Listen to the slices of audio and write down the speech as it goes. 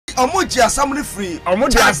omoji assembly free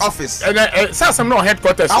omoji office say asem no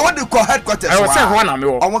headquarters I want to call headquarters I was say ho na me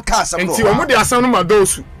wo omo ka asem no nti omoji asem no ma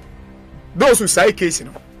those say case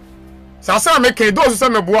no sa say me ken those say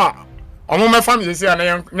me boa omo me family say na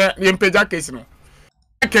ye mpeja case no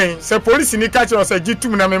ken say police ni catch us say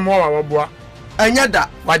gitum na me mo wa boa anya da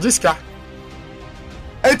wajiska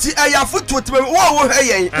enti ayafutu tebe wo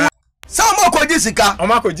heyen some ko jisika o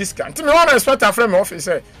ma ko jisika nti me wan respect afre me office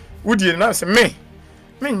say wudi na say me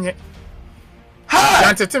nye ha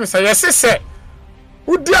ya tete me say yes say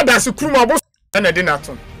wudi adase kuruma bo na de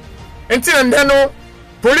nato enti na no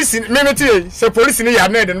police me meti say police ni ya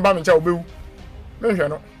na de no ba me cha obewu me hwe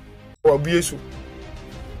no o biesu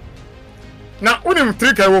na unim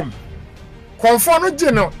trika wom konfo no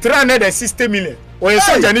je no 360 million o ye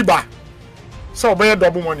soja ni ba so boy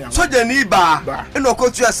double money am soja ni ba e no ko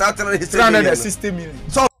tu asa 360 million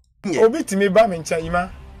so obitimi ba me ncha yima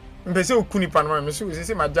mpese okuni pa no me so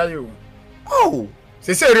se majaye o oh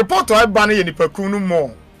se report o ba no ye nipa kunu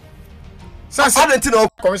mo sa no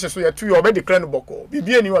commission so ye tu yo be declare no boko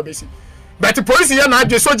bibie ni wa besi but the police here na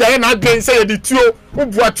adwe soja here na adwe say ye di tuo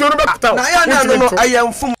obua tuo no be kuta na ya na no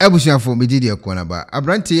ayemfum abusuafo me didi ekona ba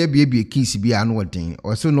abrante ye bie case bi anu odin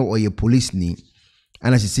o so no oye police ni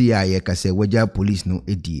ana sisi ya ye kase waja police no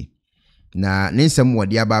edie na nensam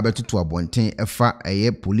wode aba betutu abonten efa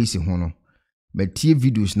eye police ho no metie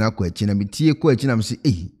videos na kwa achi na metie kwa achi na me se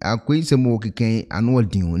akwensem wo keken anu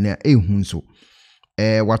odin na ehun so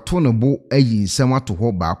wato no bo ayi nsam ato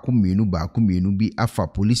ho baako mienu bi afa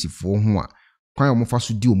police fo ho a kwan omofa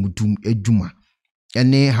so di omudum adwuma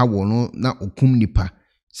ene hawo no na okum nipa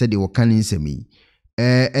se de wokan nsam yi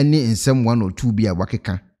ene nsam 1 or 2 bi a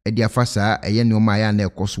wakeka edi afasa eye ne o ma ya na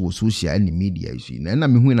ekoso wo social and media isu na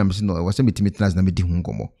mehu na me se no wo se metimi trans na me di hu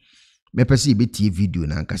nkomo me pese betie video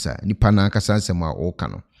na nkasa nipa na nkasa nsam a o ka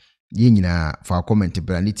no ye nyina fa comment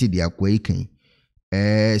bra ni ti dia kwa ikan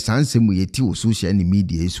sansem yeti wo social and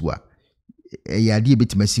media isu a yade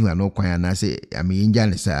betimasi hu na kwan na se amenja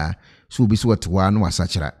ne sa so bi so watwa no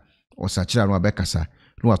asachira osachira no abekasa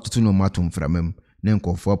no watoto no matom framam ne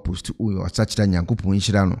nkofo post o asachira nyankopon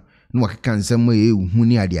nhira no no wakeka nsem hu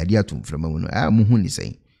ni ade atom framam no mu hu ni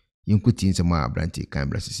sen yenkuti nsem a brante kan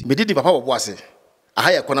brasisi medidi papa bobo ase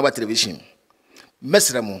aha ya kona ba television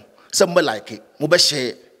mesra mu se mo like mo be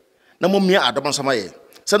share na mo mia adom nsoma ye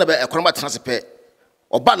se na be ekona ba transfer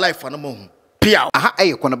oba life na mo hu pia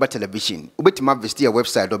aha kona ba television obetima visit your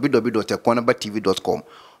website www.konabatv.com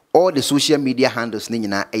all the social media handles ni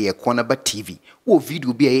nyina Konaba TV wo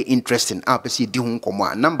video bi interesting a pese di hu nkomo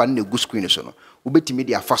a number na gu screen so no obetimi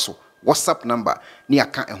dia faso WhatsApp number ni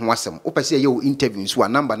aka ho asem o pese interview so a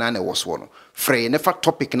number na woso no free ne fa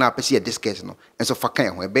topic na pese discuss no enso fa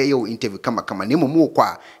kan ho ebe interview kama ne momo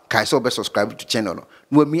kwa kai so be subscribe to channel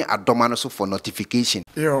no mi adoma no so for notification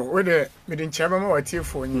yo we de me din chiama ma watie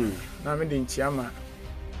fo nyi na me din chiama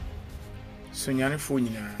sunyane fo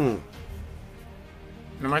nyina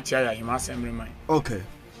na machi aya hima assembly man okay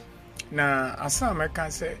na asa me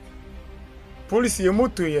kan say police ye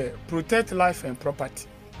moto ye protect life and property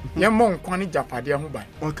ye mon kwani japade ho ban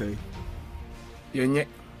okay yenye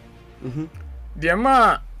de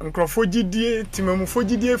ma nkrofo gidie timamufo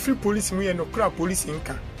gidie free police mu ye no kra police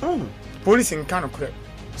nka police nka no kra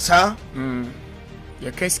sa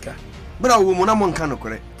ye keska bra wo mo na mo nka no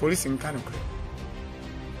kra police nka no kra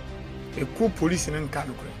eku police nka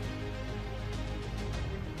no kra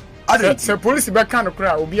se police be kan no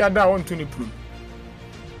kra obi ada won to ni prum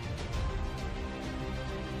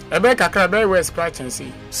ebe kakra be we scratch and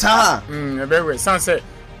see sa ebe we san say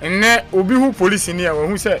enne obi hu police ni a wa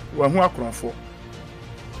hu se wa hu akronfo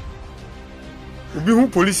obi hu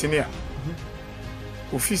police ni a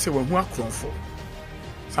office wa hu akronfo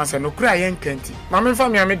san say no kra yen kanti ma me fa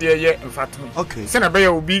me ame de ye mfato okay se na be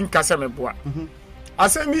ya obi nka se me boa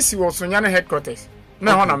asem si wo so nya headquarters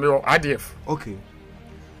na ho na me wo ADF okay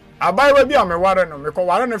abai wa bi ameware no me ko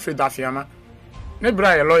ware no free dafiama ne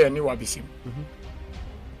bra ye lawyer ni wabisim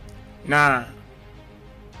na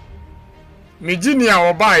me ginia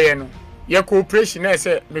obaye no ye cooperation na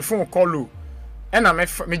say me phone call e na me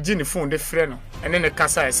gini phone de frɛ no ene ne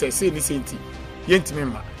kasa say ni senti yentimi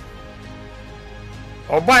ma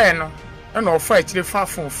obaye no e na ofa akire fa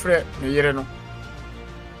phone frɛ me yere no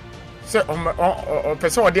say o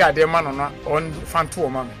pese ode ade ma no na on fanto o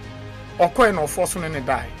ma me okoy na ofo so ne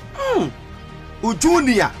die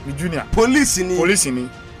junior police ni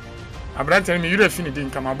abrante mi yure fini din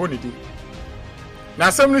kama boni din na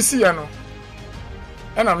asem no si ya no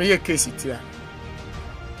ena me ye case tia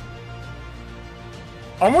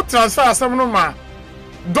omo transfer asem no ma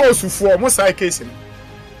those fo omo sai case no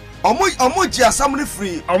Omo ji assembly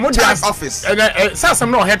free. Omo di office. Say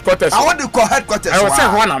asem no headquarters. I want to call headquarters. I was say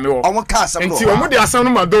ho na me wo. Omo ka asem no. Nti omo di asem no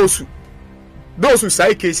ma those who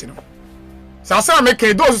say case no. Say asem me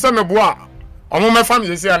can those say me boa. Omo me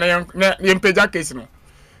family say na ye mpega case no.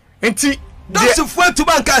 Nti those fu to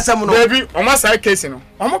bank asem no. Baby, omo say case no.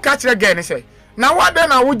 Omo ka kire girl ni say. Na wada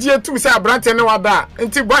na wo gie tu say abrante ne wada.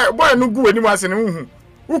 Nti boy no gu ani mu ase ne hu.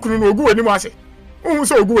 Ukunu no gu ani mu ase. Hu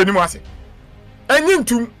so gu ani mu ase. Enyi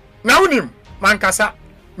ntum na wonim mankasa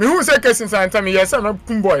me hu say case inside time yes na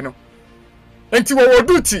kum boy no. Enti wo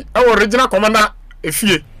duty e wo regional commander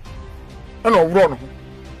efie. E na owro no.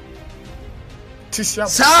 Tisia.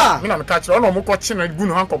 Sa, me na me catch no mo ko chi na gu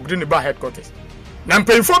no han kobde ne ba headquarters. Na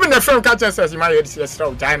mpemfo bi na frame catch says my head yes ra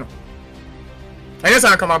o jai no. Anya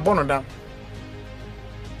san kama bono down.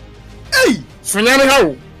 Hey, sunyane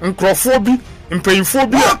hawo nkrofo bi mpemfo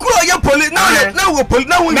bi akuro ye police na wo police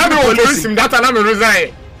na wo police data na me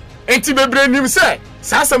resign. Enti bebre nim say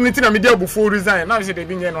sa samniti na me dia before resign na say de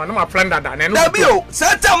bi nye no na ma plan dada na no. Da bi o,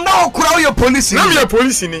 setam na okura wo police. Na me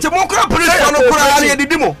police ni. Ti mo kura police no kura na ye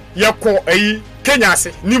didimo. Ye ko ayi Kenya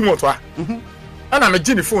ase ni moto a. Ana me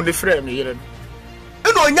gini phone de frame me yere no.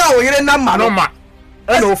 Eno nya wo yere na ma no ma.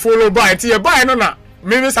 Eno follow by ti ye by no na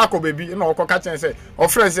me sako baby na okọ ka chen say o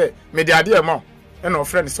friend say me de ade e ma. Eno o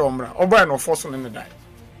friend say omra. O boy no force no ne die.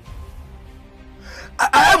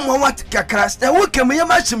 I am what kakras. Na wo kem ye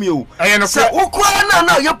ma chim yo. Say wo kura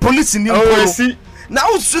na ye police ni mpo. Na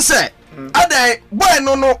wo su say ade boy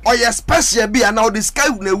no oye special bi na o the sky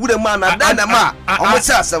na wure ma na da na ma o mo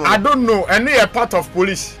say asem. I don't know any a part of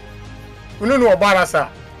police. We no know about us.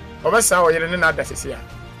 Obesa o yere ne na da sese a.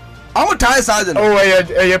 Amu tai sergeant. Oh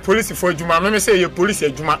ye police for juma. Me say ye police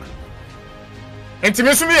juma. Enti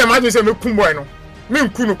me so me imagine say me kum boy no. Me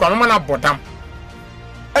nku no kwa me na bodam.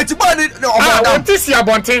 Eti boy ni obodam. Enti si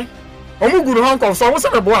abonten. Omugu no hankof so wo se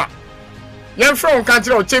me boa. Yen fra on kan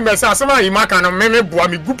kire o chamber say asema yi maka no me boa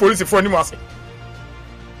me gu police for ni mo ase.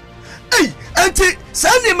 Hey, enti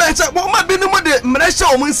sani me say mo ma bi no mo de mresha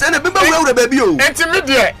o mo nse na bi ba wura ba bi o. Enti me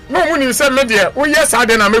de no mu ni say me de wo yes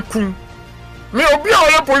ade na me kum. Me obi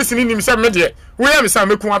a o police ni nim say me de wo ye me say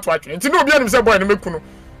me kum ato atwe. Enti no obi a nim say boy no me kum no.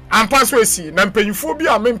 Ampa so esi na mpanyifo bi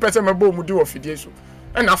a me mpese me bo mu di ofidie so.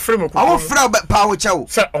 E na frame ko. Awo fra pa wo chewo.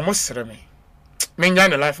 Say omo sere me. Me nya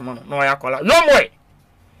ne life mo no ya kola. Yo moy.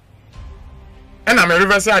 E na me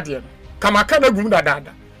reverse ade no. Kama ka na gum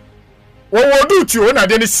dada. Wo du ti o na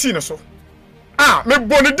de ne si no so. Ah, me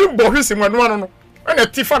bo ne dim bo hwisi mo no no. E na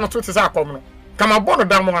tifa no to te sa akom no. Kama bo no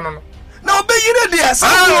dam mo no. Na obeyire de asa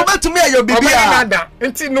no betumi ayo bibia.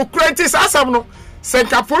 Enti no krenti sa asam no.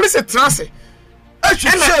 Senka police transe.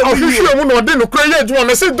 Ehwe mu no de no kra ye adwuma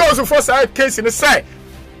me say those for say case ni say.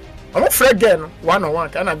 I'm afraid again one on one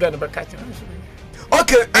can I get the back catch.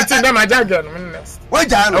 Okay, enti dem aja again next. We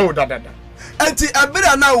ja no. Oh da. Enti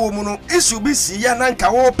abira na wo mu no issue bi si ya na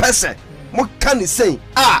nka wo pese. Mo ka ni say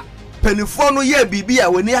penifo no ye bibia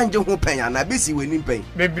wani anje ho penya na bi si wani pen.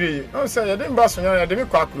 Bebre. No say ye dem ba so ya dem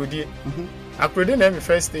ko akrodi. Akrodi na me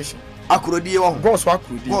first station. Akrodi wo. Boss wa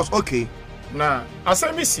akrodi. Boss okay. Na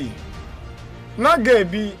asemi si. Na ga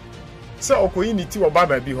bi se okoyi ni ti wo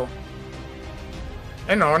baba bi ho.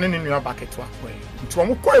 E na one ni nua bucket wa ko. Nti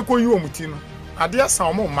wo ko ekoyi wo muti no. Ade asa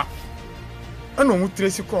wo ma. E na wo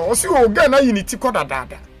tresi ko. O si wo ga na yi ni ti ko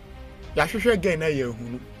dada. Ya hwehwe ga na ya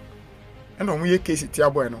hunu. E na wo ye case ti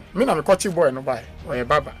aboy no. Me na me kochi boy no bai. O ye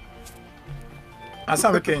baba.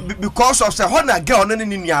 Asa we ken. Because of say ho na girl no ni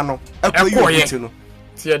nua no. Ekoyi wo muti no.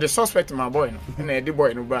 Ti the suspect my boy no. Na e di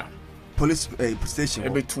boy no ba. Police station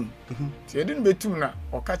ebetum ti edin betum na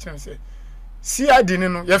o ka kire say CID ni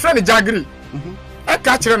no ye friend Jagri e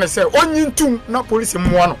ka kire na say onyintum na police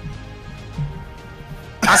mmoa no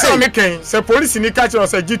asa me ken say police ni ka kire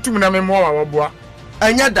say gitum na me mmoa wa boa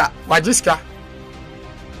anya da wajiska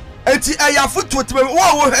enti ayafutu tebe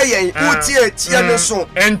wo heyen wo tie ne so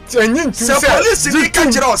enyintum say police ni ka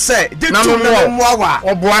kire o say gitum na me mmoa wa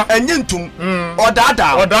oboa enyintum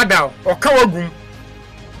odada o ka wagum.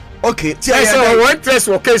 Okay, so one press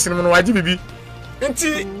or case no waji bibi.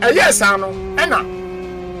 Nti yes ano e na.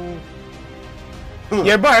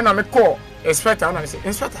 Ye ba na me call inspector na say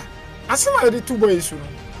inspector. Asema ye two boys no.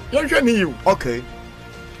 Ye hwe ni you. Okay.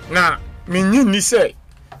 Na me nyi ni say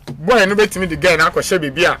boy no betimi the guy na akọhye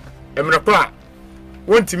bibi a emrekọ a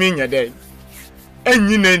wontimi nya dai.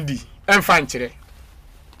 Enyi na ndi emfa nkire.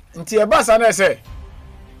 Nti ye ba sa na say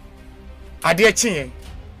ade kyen.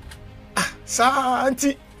 Ah, sa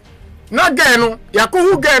nti na guy no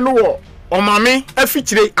yakohu guy no wo omame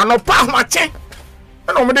afikyire anopa ahwache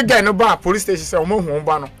na omo de guy no ba police station say omo hu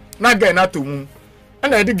ba no na guy na to mu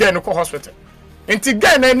na e de guy no ko hospital enti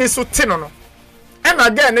guy na ni so te no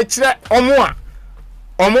ɛna guy ne kyerɛ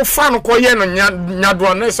ɔmo fa no kɔyɛ no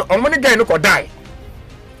nyadoɔ no so ɔmo ne guy no kɔdae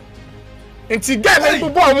nti guy ne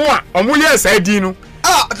bobɔ ɔmo yɛ saa din no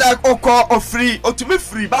like free otumi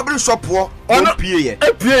free babble shop wo ɔno pie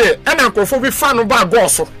ɛna nkɔfo bi fa no ba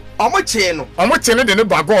gɔɔso ɔmo kye no de ne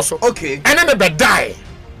ba gɔɔso ɛne ne bɛdae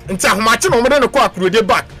nti ahomakye no ɔmo de ne kɔ akurode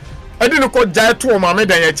back ɛde ne kɔ gyae to ɔmo ame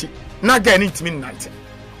dan akyi na guy ne ntimi nnante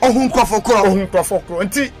ohun krɔfo koro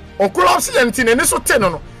nti okoro ɔse yɛ nti ne so te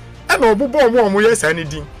no ɛna ɔbobɔ ɔmo yɛ saa ne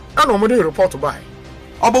din ɛna ɔmo de report bae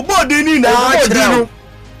ɔbobɔ de ni na kyerɛ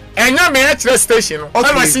ɛnya me ɛkyerɛ station no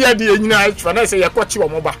ɛna se yɛ de nyina atwa na sɛ yɛkɔ kyi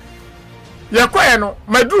ɔmo ba yɛkɔ yɛ no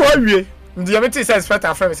maduru awie ndi yɛ meti sɛ inspector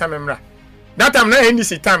afrɛ me sɛ memra that time na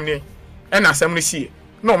NDC time ne ɛna asɛm no sie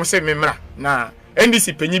na ɔmo sɛ memra na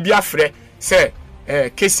NDC panyi bi afrɛ sɛ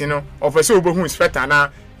case no ɔpɛ sɛ obohu inspector na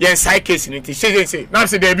yɛn side case no ti sɛ na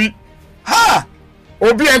sɛ David ha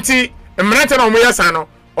obi anti mmerante na ɔmo yɛ sa no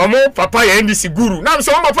ɔmo papa yɛ NDC guru na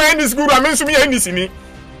sɛ ɔmo papa yɛ NDC guru a me nso me yɛ NDC ni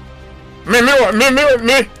me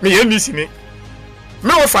yɛ NDC ni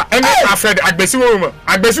me wo fa ɛne afred agbesi wo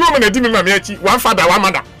mu na di me ma me achi one father one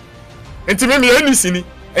mother enti me yɛ NDC ni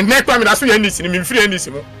enne kwa me da so yɛ NDC ni me free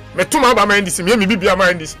NDC mo me tuma ba ma NDC me bibia ma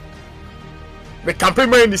NDC me campaign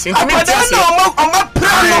ma NDC enti me ti ase ɔmo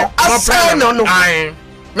prano asɛn no ai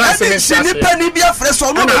na se ni pani bia frɛ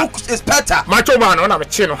so no na inspector macho man no na me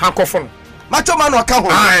che no hankɔfo no macho man no ka ho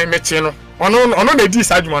ai me che no ono na di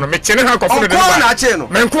sa adwuma no me che ne hankɔfo no de ba na che no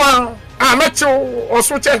me nko me che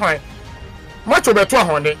oso che hwan macho beto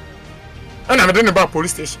ahonde ana me de ne ba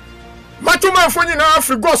police station macho man fo nyina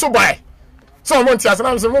afri go so bai so mo nti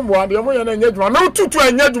asana se mo bo ade mo ye na nya adwuma na tutu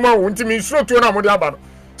anya adwuma wo nti me nsuro tuo na mo de aba no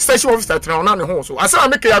station officer tena na ne ho so asana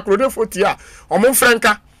me ke ya krode foti a omo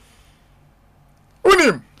mfranka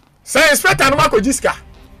unim say inspector no mako jiska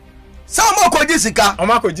say mako jiska o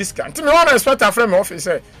mako jiska nti me wona inspector frame office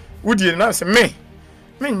say wudi na say me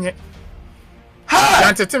nye ha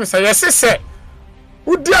ya tete me say yes say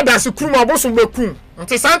wudi adase krum abosom bekum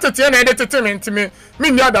nti santete na ede tete me nti me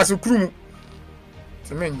ni adase krum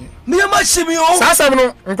nti me nye me ma shimi o sasam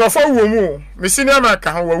no nkofo wo mu me senior man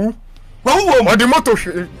ka ho wawu wo de moto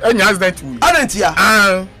anya accident wu adantia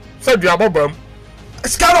say dua bobam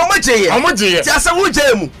skaro omagye ti asa wo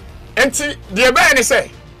gye mu enti de be ni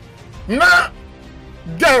say na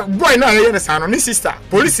girl boy na ye ne sa no ni sister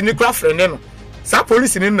police ni kra friend no sa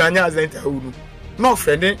police ni na anya accident awunu no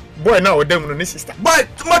friend boy na odam no ni sister boy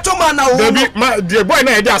macho man na wo de boy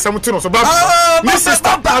na ye de asam tu no so ba ni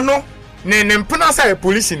sister ba no ne mpena sa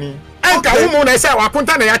police ni enka wo mu na say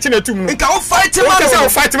wakonta na ya che na tum no enka wo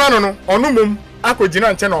fight man no onu mum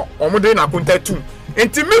akogina nche no omude na akonta tum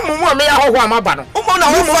enti mimu a me ya hoho amaba no umo na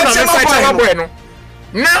wo fight boy no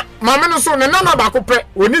na mama no so ne nana ba ko pe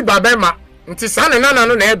oni baba ma nti sa ne nana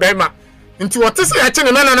no na e be ma nti wote se ya che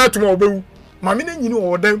ne nana na atuma obewu mama na nyini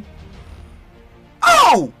wo dam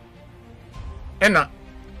ena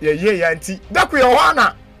ye ya nti daku ye ho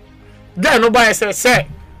na guy no ba se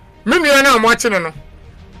minu na mo ache no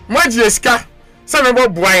maji esika se me bo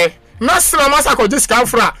buaye na sra masa ko jiska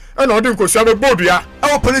fra ena odi nkosua be bodua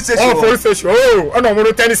police station ena mo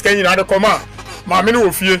no tennis kan nyina de koma mama no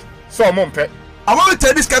wo fie so mo mpe awo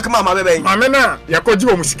tennis kan kama mama be mama na yakoji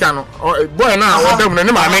wo musika no boy na odam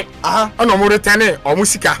ne mama ena mo return o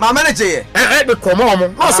musika mama na je de koma mo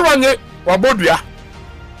no so wanye wa bodua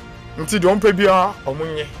nti de ompe bia o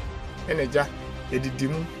munye ena ja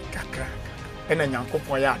edidimu kakra ena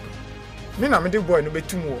nyankopon ya do me na me de boy no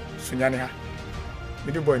betum wo sunyane ha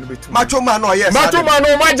me de boy no betum macho man no yes macho man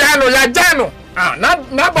no majano ya jano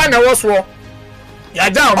na ba na wo so ya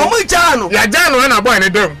jano o mu jano ya jano na boy ne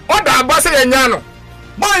dem o da ba se ya nyano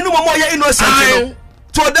boy no mo ya innocent no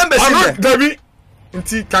to dem be se dabi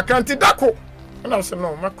nti kakra nti dako na so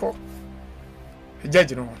no mako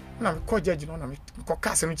judge no na me ko judge no na me ko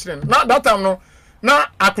kase no kire na that time no na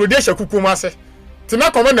accreditation kuku ma se ti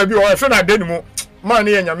na commander bi o e fe na deni mu man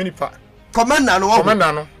ne ya nyame nipa commander no ya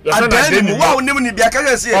fe na deni mu wa onim ni bia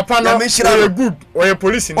ka se ya me hira no good o ye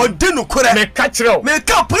police ni o de no kure me ka kire me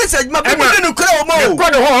ka police ma be de no kure o ma o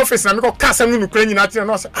ko de ho office na me ko kase no kure nyina ti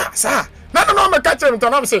no say sa na me ka kire me to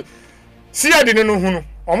na me say si ade ne no hunu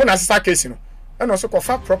o mo na sister case no e no so ko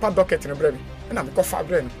fa proper docket ne bre me e na me ko fa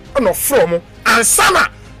bre no e no from ansana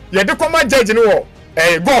ye de koma judge no wo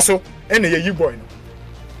boss e na ye yi boy no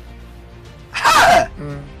ha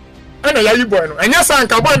e na ye yi boy no enya san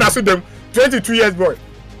ka boy na so dem 22 years boy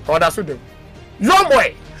or da so dem young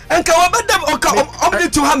boy enka wo bedam omni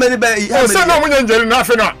to how many be how many so no munye njeri na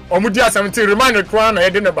afi na omudi 17 remind kwa na ye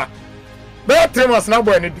de ne ba be 3 months na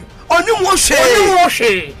boy ne di oni wo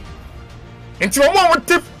hwe enti wo mo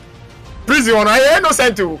tip prison on I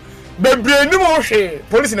innocent bebre ni mo hwe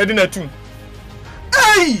police na di na tum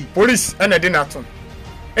police na di na tum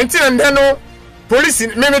enti na no police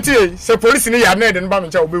memeti se police ni ya na de no ba me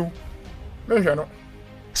cha obewu me hwe no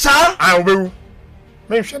sa obewu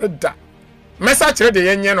me hwe no da message kire de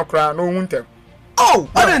yenye no kra na ohun tem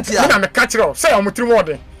adentia na me ka kire o say o mutiri mo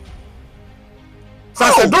de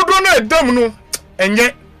sa se dodo na edam no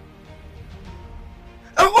enye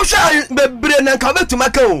o sha bebre na ka betuma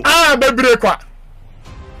ka o bebre kwa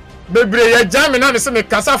bebre ya jam na me se me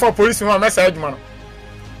kasa for police mo message ma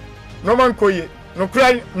no man koye no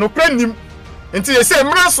kra nim enti ye say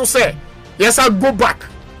mra so say yes I go back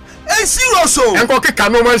serious so enko keka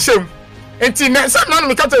no man shem enti na sa na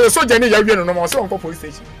me kata ye soldier ni ya wie no mo so onko police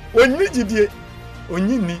station onni gidie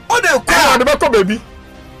onni ni o de kwa de be ko baby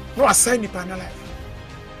no assign ni panel life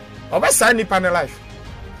oba sign ni panel life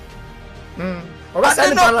oba sign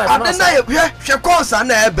ni panel life adena ye hwe konsa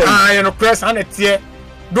na ebe ye no press na tie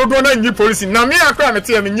dodo na nyi police na me akra me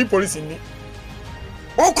tie me nyi police ni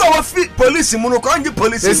o kwa wa fi police mu no kwa nyi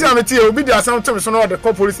police esi na me tie obi di asam to me so no de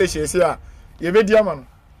call police station esi a ye be di ama no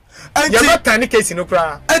ye ba tani case no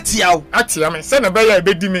kra atia me se na be ya e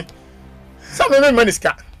be di me se me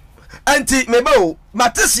maniska anti me ba o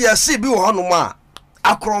matesi ya si bi wo hono mu a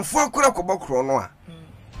akronfo akora kobokro no a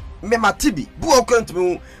me matibi bu o kwent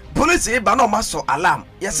me police e ba na o maso alarm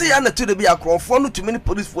ye se ya na to de bi akronfo no to me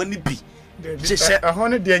police fo ni bi she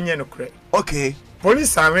hono de enye no kra okay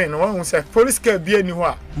police ame no won say police car bi ani ho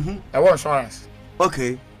a e won insurance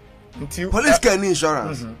okay nti police car ni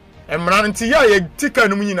insurance emra nti ya ye tika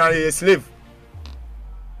no nyina ye slave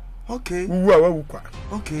okay wu awu kwa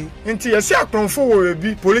okay nti ye se akronfo wo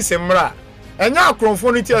bi police emra enya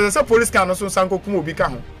akronfo no ti ye se police car no so sankokum obi ka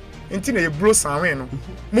ho nti na ye bro sanwe no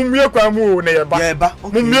mumie kwa mu na ye ba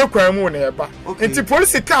mumie kwa mu na ye ba nti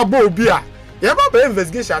police car bo obi a ye ba ba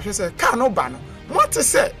investigation ahwe se car no ba no what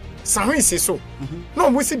say sanwe ise so no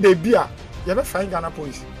mo si de bi a ye be find Ghana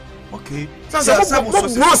police okay sa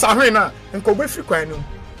mo sanwe na nko be free kwa no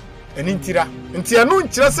eni ntira nti anu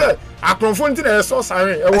nkire se akronfo nti na ye so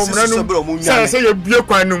sanwe e wo mra no se ye bie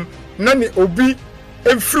kwa no na ni obi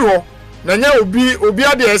efri ho na nya obi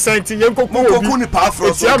ade esanti ye nkokko obi ni pa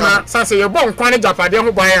afro so ama sanse ye bon kwan japade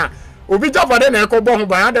ho ban a obi japade na ekọ ho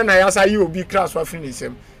ban ade na ya sa yi obi crash wa fini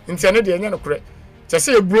nsem nti ene de enya no kure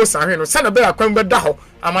se ye bro sanwe no se na be akwan be da ho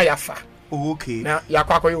ama ya fa okay na ya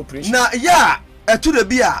kwa operation na ya etu de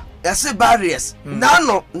bia ya se barriers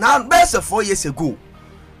na be se 4 years ago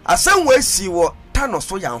asan we si wo tano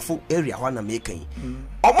so yanfo area ho na mekan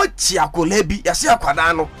omo chi akola bi ya se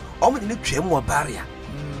akwada no omo de ne twam wo barrier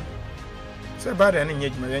se barrier ne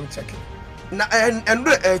nyejuma yen check na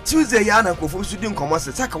Tuesday ya na kofo su di nkomo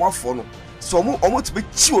se saka wafo no so omo to be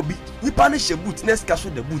chi obi nipa ne she boot next cash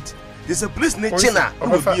the boot there's a place ne china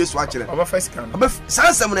omo bi yesu akire omo first scan omo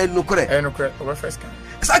sansam na no kore omo first scan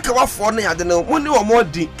saka wafo no ya de no mo ne omo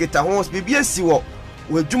di keta ho bi esi wo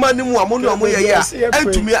adwuma ne mu amo ne omo ye ya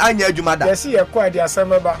antumi anya adwuma da yes ye kwa di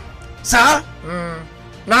asemeba sa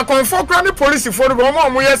na konfo ne police fo no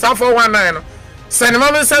omo ye sa 419 no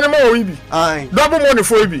senema o ibi double money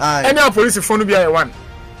for ibi any police phone bi aye one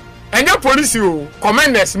any police o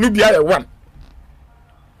commanders no bi aye one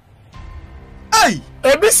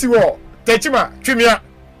ebisi wo techima twimia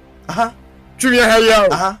twimia ha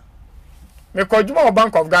ya me ko djuma o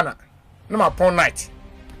Bank of Ghana no ma pon night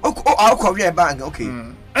ko we bank okay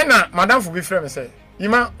na madam fu bi frame say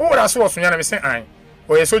yima o wora so osunya na me say an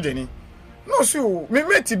o ye sojeni no so me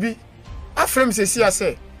meti bi aframe say sia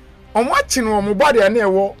say omo achi no omo body na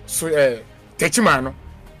ewo so techima no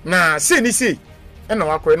na se ni se e na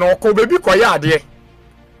wakọ na okọ bebi ko ya ade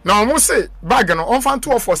na omo se bag no on fan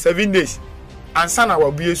to for 7 days ansa na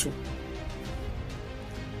wabue so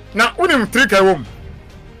na unim trick e wom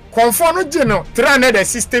confirm no je no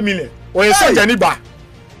 360 million o ye soja ni ba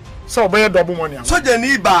so oboye double money am soja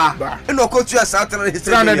ni ba e no ko tu asa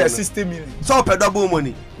 360 million so pe double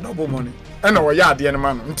money e na wo ya ade no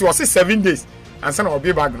ma no nti o se 7 days ansa na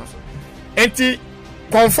wabue bag no enti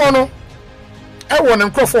confirm no e won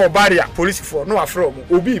nkrofo barrier police for no afro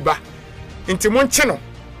mo obi ba enti mo nche no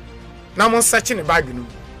na mo search ne bag no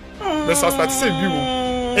me suspect say bi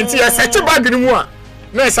wo enti ya search bag no mu a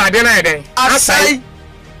na esa de na eden asai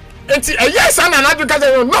enti yes ana na duka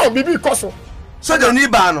say no bibi koso so de ni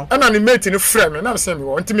ba no ana ni mate ni frame na say me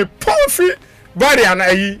wo enti me ponfi barrier na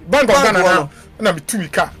yi Bank of Ghana na me tumi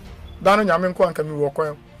ka da no nyame nko anka me wo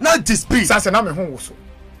ko na dispute sase na me ho wo so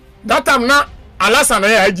that time na alasa na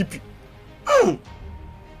ya IGP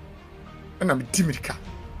na me dimirika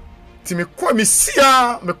ti me ko me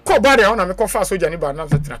sia me ko barrier na me ko fa soja ni ba na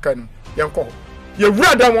traka nu ye nko ye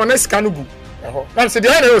wura da mo na sika no gu eho na se de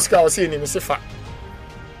na yo sika o se ni me se fa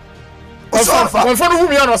Konfo no hu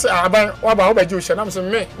mi an say aban wa ba obaje o hye na me say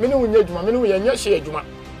me ne hu nya adwuma me ne hu ye nya hye adwuma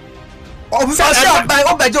Officer aban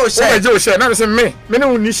obaje o hye na me say me ne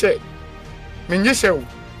hu ni hye me nye hye o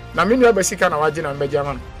na me nua ba sika na waje na mbaje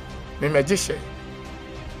ama me meje hye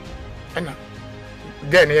ana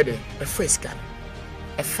gẹ ne ye de e fa sika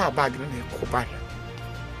e fa bag na ko bag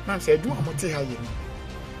na me say adwuma mo te ha ye ni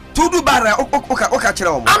tudu bara oka kire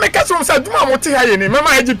o am ka so say adwuma mo te ha ye ni mama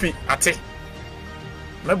IGP ate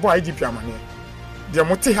mebo IGP amane de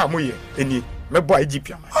mo te ha mo ye eni mebo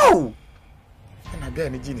IGP amane oh na gẹ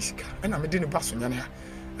ne ji ni sika na me de ne baso nya ne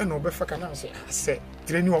ha na obefa ka na say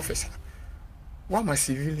training officer wa ma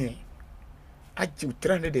civilian aji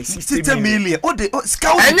 360 million o de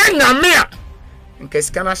scout enya nyame a nke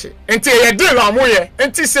sika na hye enti ye deal amoye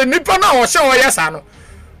enti se nipa na o hye o yesa no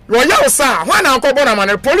wo ya osa ho na akọbọ na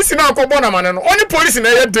mane police na akọbọ na mane no oni police na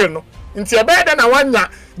ye deal no enti e be de na wanya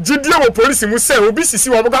gidie wo police mu se obi sisi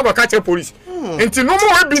wo ga ka che police enti no mo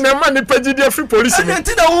we bi na ma nipa gidie free police mu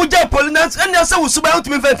enti na wo ja police na se wo suba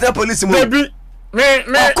utimi vet police mu baby me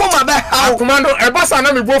akoma be how commando e basa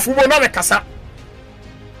na me bo fubo na me kasa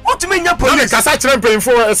utimi nya police kasa kire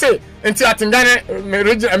mpemfo e se enti atengane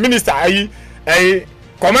minister ayi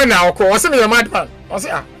commander akọ o se me madman o se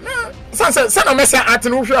sanse na mesa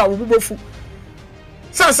atenu hwe a wo bubofu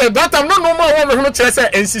sanse that time no mo wo me ho kire se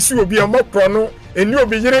ensisi obi e mo pro no eni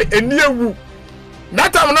obi yire eni ewu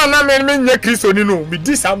that time na me nya Kristo ni no me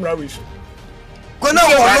di samra we so ko na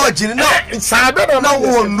wo lodge ni na sabe na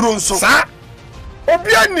wo nro nso sa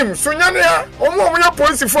obi anim so nya ne ya omo nya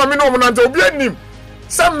police fo me no mo na obi anim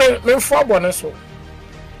sa me fo abone so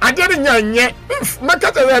ade ni nya nye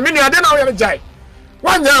meka tell me ni ade na wo ye jai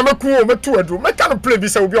wanya maku o metu adu meka no play bi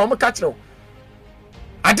sa obi o meka kire o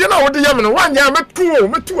ade na wo de yam no wanya maku o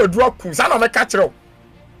metu adu aku sa na meka kire o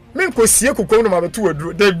me nkosie kokon no ma metu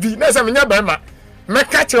adu da bi na se menya ba ma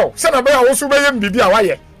meka kire o se na ba wo so ba yam bibi a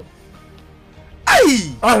waye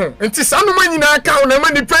ai enti sa no manyina aka na ma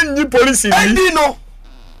ni panyi police ni no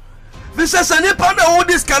Visa sani pa na wo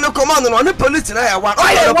this kind of command no ni police na ya wa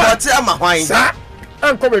o report ama hwan sa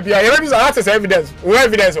anko baby I already have evidence. We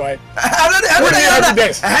evidence why? I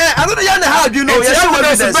don't know how do you know? Yes,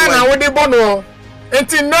 evidence. Na we dey bono.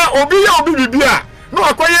 Enti na obi ya obi bibia. No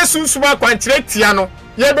akoye sunsuma kwankyere tia no.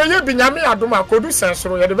 Ye be ye binyame adom akodu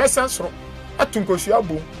sensoro, ye de be sensoro. Atunkosu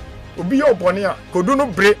abom. Obi ya obone a kodu no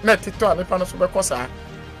bre na tito a mepa no so be kosa.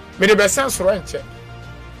 Me de be sensoro enche.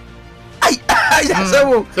 Ai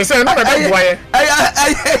asewo. Se na be boye. Ai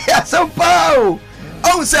asewo.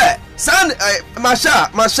 Oh say san masha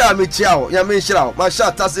me chiao ya me shirao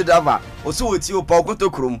masha taxi driver o so woti o pa okoto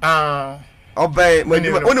krom obey oni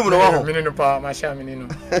mo no ho menino pa masha menino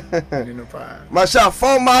pa masha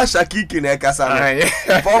former shakiki na kasa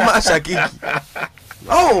former shakiki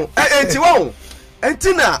oh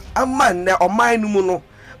enti na aman na oman no mu no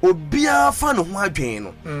obia fa no ho adwen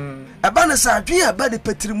no aba na sa adwen aba de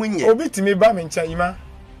patrimu nye obi timi ba me ncha ima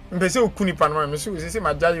mpese okuni pa no me so se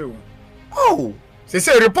majaye o oh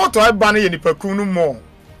se report o ba na ye nipa kunu mo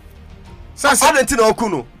sasa nti na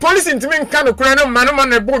okunu police ntimi nka no kura na manoma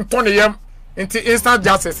na bo nto ne yam nti instant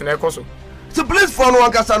justice na ekoso so police for no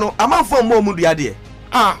wankasa no amanfo mo mu dua de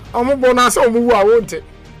omo bo na se omo wu a wonte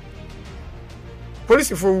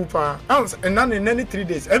police for wu pa and na 3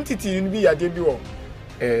 days MTT ni bi ya de bi wo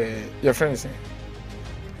your friends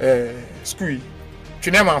school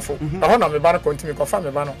twene manfo aho na me ba na continue ko fa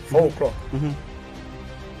me ba no 4 o'clock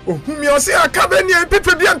ohumi osi akabe ni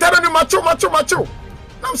pepe bi antara ni macho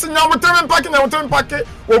nam se nya motem pake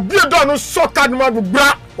obi do no soka no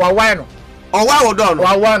magbra wa wan no owa wo do no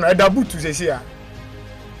wa wan no e da butu sesi a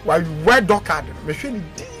wa we do card me hwe ni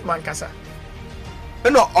di man kasa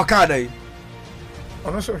no okada yi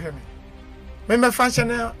ono so hwe me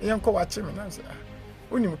function yanko wa chi me nam se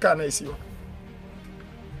onim ka na esi wo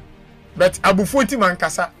but abufu ti man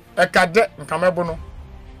kasa e ka de nkamebo no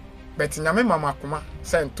but nyame mama akoma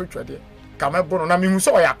se nto twede kamebo no na me hu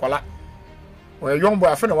so oyakola o young boy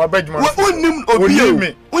afa na wa badwuma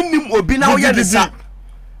onim obi na wo ye de sa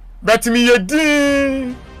but me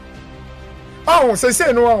yedi no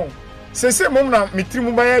sese mom na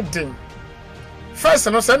metrimu ba ye den first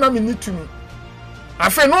no se na me ni tumi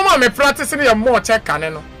afa no ma me practice ne ye mo check ane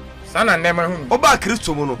no sa na nema hu oba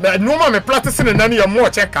Kristo mu no na no ma me practice ne na ne ye mo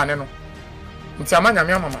check ane no nti amanya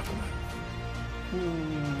me mama akoma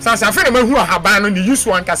sanse afa na mahu ahaban no ni use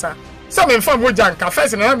one kasa so me mfa moja nka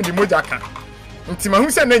first na me di moja ka nti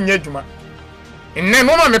mahu se na nya adwuma nne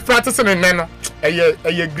no ma me practice ne nne no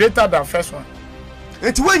eye greater than first one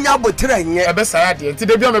nti wanya abotre nye ebe saya de nti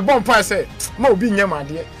de bia me bon pa se ma obi nya ma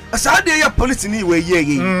de Saturday ya police ni we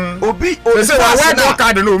ye. Obi say wa no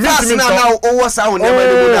card no me timi so. Na o wasa wo nema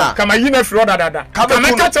ni mu na. Kama yi na firo dada.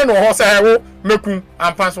 Kama catch no ho say wo mekun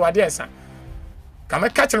ampa so ade esa. Kama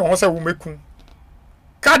catch no ho say wo mekun.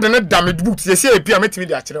 Card no damage book ye say ebia metimi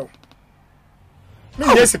de akere wo. Me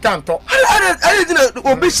yes kan to. I didn't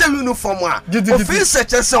obi she uniform a. Ofi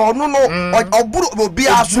seche se ono no oburu obi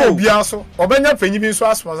aso. Obi aso. Obenya panyi bi nso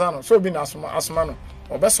asoma no. So obi na asoma no.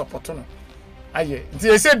 Obe support no. Aye.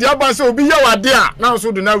 Nti say dia ban say obi ye wade a na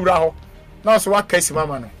so do na wura ho. Na so wa kasi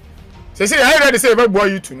mama no. Say I ready say be boy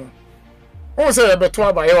you to no. Who say e beto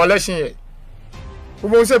aba ye election ye.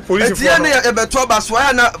 Who say police for. Eti na e beto aba so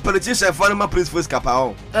ya na politician for na police force kapa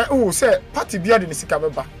ho. Who say party bia de sika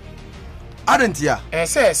beba. Adentia.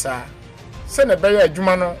 Say sa. Say na be ya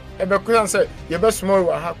adwuma no e be ko say ye be sumo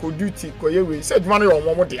wa ha ko duty ko ye we say adwuma no ye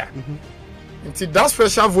omo dia. Nti that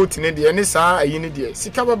special vote ne de ni sa ayi ne de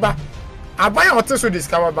sika beba. Abaya ote so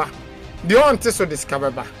discover ba. De on te so discover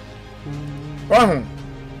ba. Ohun.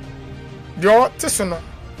 De o te so no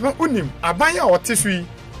unim abaya ote so yi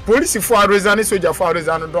police for areza ne soldier for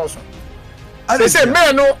areza no do so. Say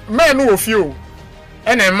men no ofi o.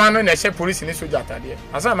 Ene man no na she police ne soldier atade.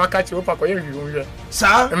 Asa ma ka chi opa ko ye hwi hwe.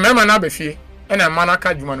 Sa mema na be fie. Ene man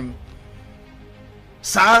aka dwuma no mu.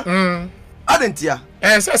 Sa adentia.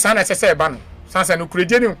 Say sa na say ba no. Sansa no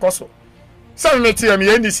kureje ni nkoso. Say me tie me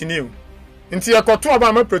NDC ni o. Nti ekoto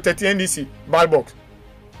aba ma protect NDC ball box.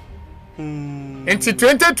 Nti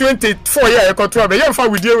 2024 year ekoto aba ye mfa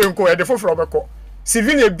widie we nko e de foforo beko.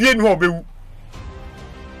 Civil ebie ni ho bewu.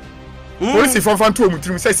 Police for fan to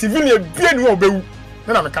omutrim say civil ebie ni ho bewu.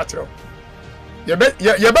 Na me ka kire o. Ye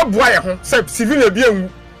be boa ye ho say civil ebie nwu.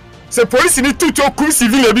 Say police ni tutu okum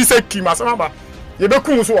civil ebie say kim asama ba. Ye be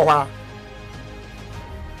kum so wo ha.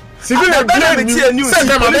 Civil ebie say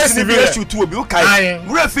dem be civil shoot obi o kai.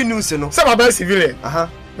 Mura fi news no. Say ba civil.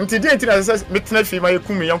 Nti dey nti na say metena fi ma ye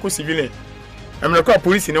kum yanko civil. Emre ko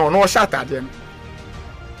police ni ono shot ade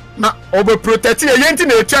na obe protect ye nti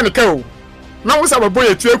na etua ne ka o. Na wo sa babo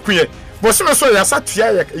ye tua kuye. Bo so so ya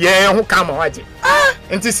satua ye ho ka ma waje.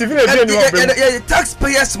 Nti civil ebie ni obe. Ye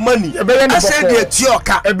taxpayers money. I said ye tua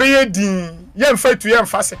ka. Ebe ye din. Ye mfa tu ye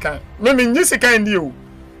mfa sekan. Me nyi sekan ndi o.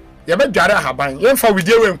 Ye be dware ahaban. Ye mfa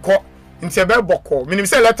widie we nko. Nti ebe boko. Minim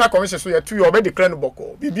say letter commission so ye tu ye obe declare no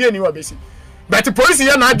boko. Bibie ni wa besi. But the police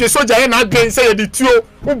here na adwe soldier here na adwe say ye di tuo.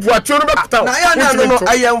 Ubua tuo no be kuta. Na ya na no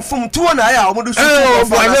ayamfum tuo na ya omodu sutu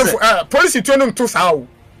for police tuo no mto sa o.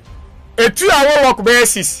 Etu a wo lock be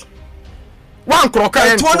 6. One kroka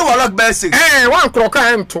en. Tuo no wo lock be 6. One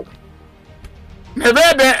kroka en to. Na be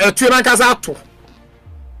de etu na kasa ato.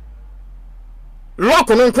 Lock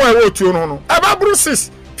no nko e wo tuo no no. Aba bru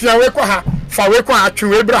 6. Pia we kwa ha, fa we kwa atwe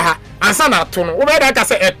we bra ha. Ansa na ato no. Wo be da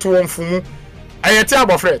kasa eto mfumu. Ayeti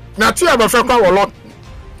abofre na tu abofre kwa wo lock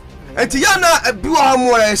enti ya na bi wa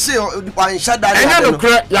mo e se wan shada na no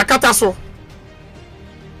kre yakata so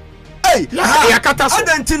yakata so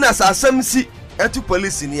adantina asem si etu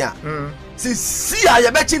police ni a si a ye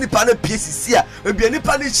be chi nipa na pie si a ebia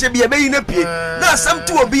nipa ni hye bia be yi na pie na asem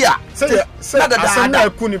tu obi a na asem na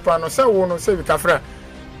ku nipa no se wo no se bi kafra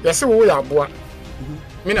ye se wo ya aboa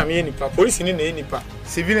mi na me nipa police ni na e nipa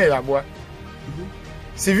civil ya aboa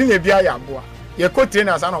civil e bia ya aboa ye ko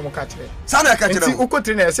trainer sa na mo ka kire sa na ka kire nti uko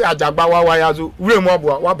trainer se ajagba wa ya zo wure mu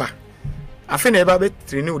aboa waba afi na e ba be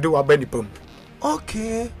trainer ude wa ba nipam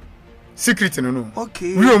okay secret no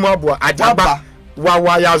okay wure mu aboa ajagba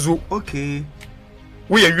wa ya zo okay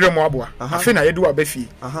we ye wure mu aboa afi na ye de wa ba fie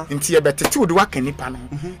nti ye betete ude wa kan nipa no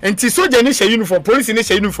nti soldier ni hye uniform police ni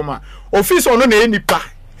hye uniform a office ono na ye nipa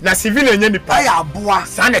na civil enye nipa ay aboa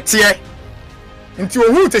sa na tie nti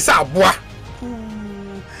ohu te sa aboa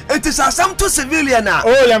it is asam to civilian na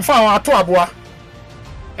ye mfa ato aboa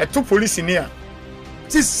eto police ni a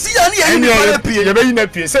ti sia ni ye nipa pie ye be yi na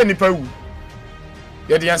pie se nipa wu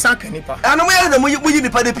ye de yansa ka nipa ana mo ye na mo yi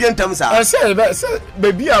nipa de pie ntam sa se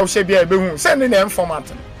baby a wo hye bia be hu se ni na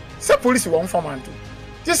informant se police wo informant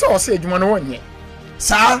ti se o se adwuma no wonye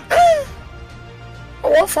sa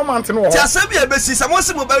o informant no ti asem bia be si samo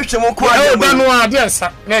se mo ba hwe mo ko ade mo no ade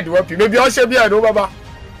nsa na de wa pie baby o hye bia do baba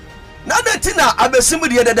na datina abesim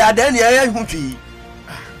de dada na ya hutwi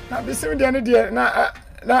na abesim de ne de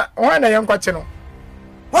na wana ye nkwache no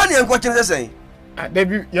wana ye nkwache ne sen da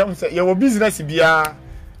bi ye wo business bia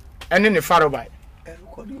ene ne farobai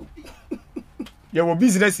ye wo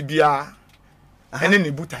business bia ene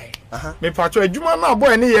ne butai me pacho adwuma na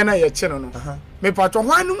boy ne ye na ye che no me pacho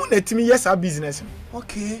hwanu mu na timi yes a business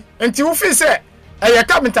okay enti wo fi se eye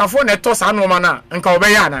kabintafo na to sa no ma na nka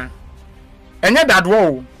obeya ana enye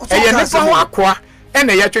dadwo o eye nipa ho akoa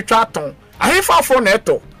ene ye twetwa aton ahefafo na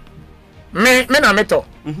eto me na meto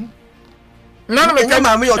Nan me ka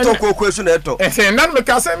ma me yoto kokwe so na eto. Nan me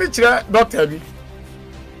ka say me kire doctor bi.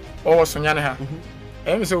 O so nya ne ha.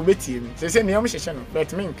 Me say obetie mi. Say ne am hyehye no,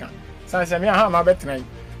 but me nka. San say me ha ma betena.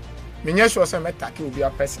 Me nya sure say me take obi a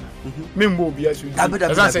personal. Me mbo obi asu.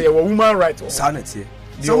 San say ye woman right. Sanity.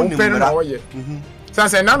 So ni mra wo ye. San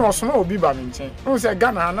say nan o so ma obi ba me nchen. No say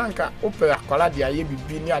Ghana na nka ope akwala de aye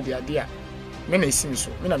bibi ni ade ade a. Me na esi mi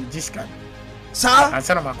so. Me na me discan. Sa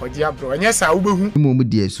ansana makoji abro enye sa ubehu mo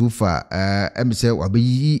de so fa em say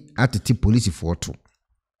wabeyi atete police for to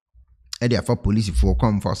e de afa police for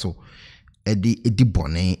kwam fa so e di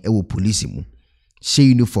bone e wo police mu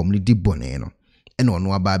she uniform ni di bone no e no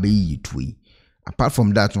no aba yi tuyi apart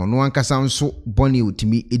from that no ankasa nso bone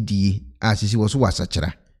otimi edie asisi wo so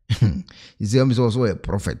wasachira izem so a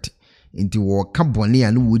prophet inti wo ka bone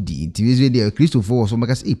anu wodi inti we de Christopher wo so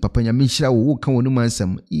makasa papa nya me hira wo ka wonu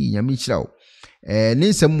mansam nya me hira wo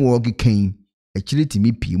ninsam wo gikan akiri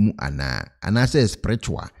timi pimu ana say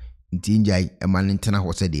spiritual nti njai emanentena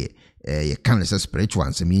ho se de ye kan say spiritual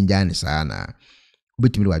nsam njai ne saa na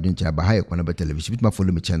obetimi wa dwoncha ba ha ye kwana ba television bitma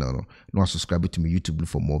follow me channel no subscribe to my YouTube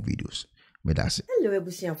for more videos me that's hello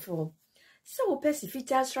ebusiafo so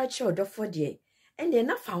pesifita structure do for de and then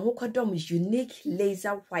na fa ho kodom unique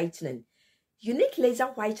laser whitening e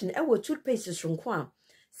wo toothpaste sonko a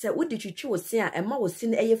se wo de twitwi wo se a ema wo se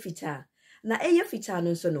na eye fita na eye fita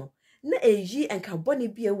no so no na eyi enka bone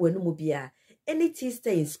bia wo no mu bia any tea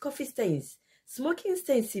stains, coffee stains, smoking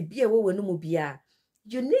stains bia wo no mu bia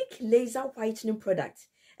unique laser whitening product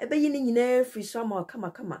ebe yi ni nyina free so ma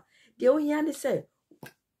kama de o hia ne se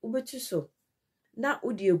ubetu so na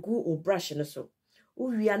wo de egu o brush no so wo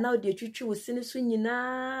wia na wo de twitwi wo se ne so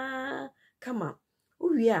nyina kama wo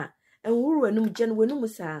wia enwuru enum gen wenum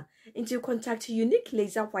sa into contact unique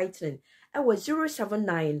laser whitening at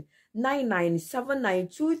 079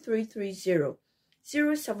 99792330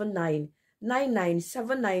 079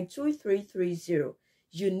 99792330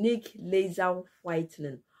 unique laser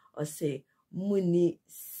whitening or say muni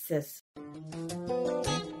ses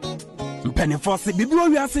Penifo se bibiro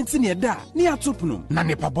wi asenti ne da ne atopno na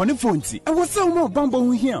ne pabone fonti e wo se wo bambo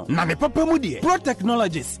hu hia na ne papa mu de Pro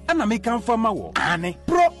Technologies ana me kan fama wo ane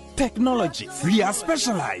Pro Technologies. We are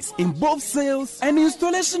specialized in both sales and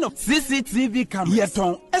installation of CCTV cameras.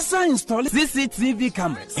 Yeton esa install CCTV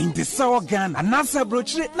cameras in the South Ghana and NASA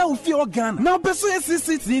brochure na ufi Ghana. Now peso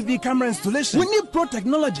CCTV camera installation. We need Pro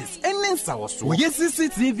Technologies and Ninsawaso. We get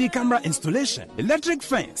CCTV camera installation, electric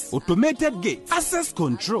fence, automated gate, access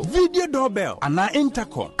control, video doorbell, and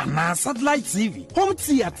intercom, and satellite TV, home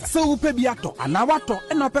theater. So upe biato, and wato,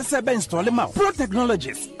 and pese be install them out. Pro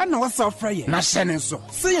Technologies and our software. Na shenenso.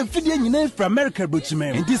 Say fidie nyina from America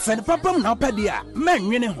brochimem and this and papa na padia man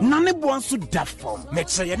nwene ho na ne bo anso da form make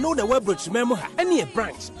sure you know the web brochimem ha any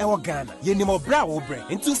branch e wo Ghana ye ni mo bra wo bre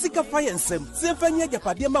into sika fire nsem se fanya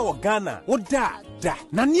japade ma wo Ghana wo da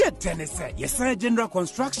na ne tenese ye say general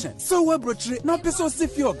construction so web brochire na peso si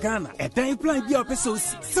fi o Ghana e dan plan bi o peso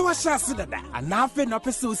si se wa sha se dada ana afi na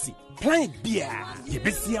peso si plan bia ye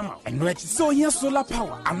besiama eno echi so here solar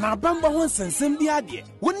power ana bamba ho nsensem bi ade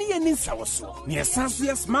woni ye ni nsawoso ne esanso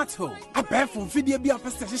ye smart home abefo fidie bi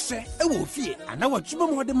apese hye e wo fie ana watwuma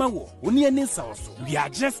mo de ma wo woni ye ni nsawoso we are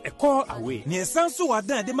just a call away ne esanso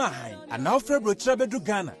wadan de ma han ana ofre brochire bedu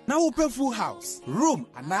Ghana na wo pe full house room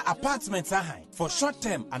ana apartment ahan for short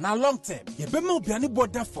term ana long term ye be ma obiane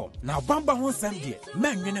border form na bamba ho nsem de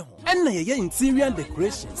menwene ho enna ye interior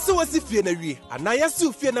decoration so wasi fie na wie ana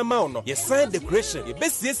yasi fie na ma no yes sign decoration ye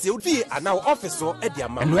besiesie odie ana office so e dia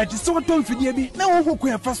ma no edi so tom fidie bi na wo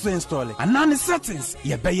hokwa fa so install ana ne settings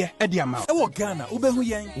ye beye e dia ma e wo Ghana ubehu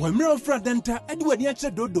yen wo mira ofra denta e de wani a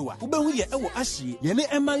che dodowa ubehu ye e wo ahie ye ne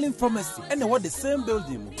Emalin pharmacy and what the same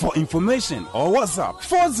building. For information or WhatsApp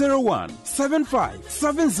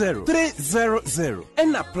 401-7570-300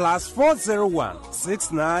 and a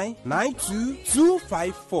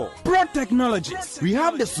 +401-6992-254. Pro Technologies. We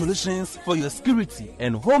have the solutions for your security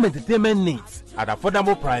and home entertainment needs at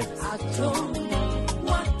affordable prices.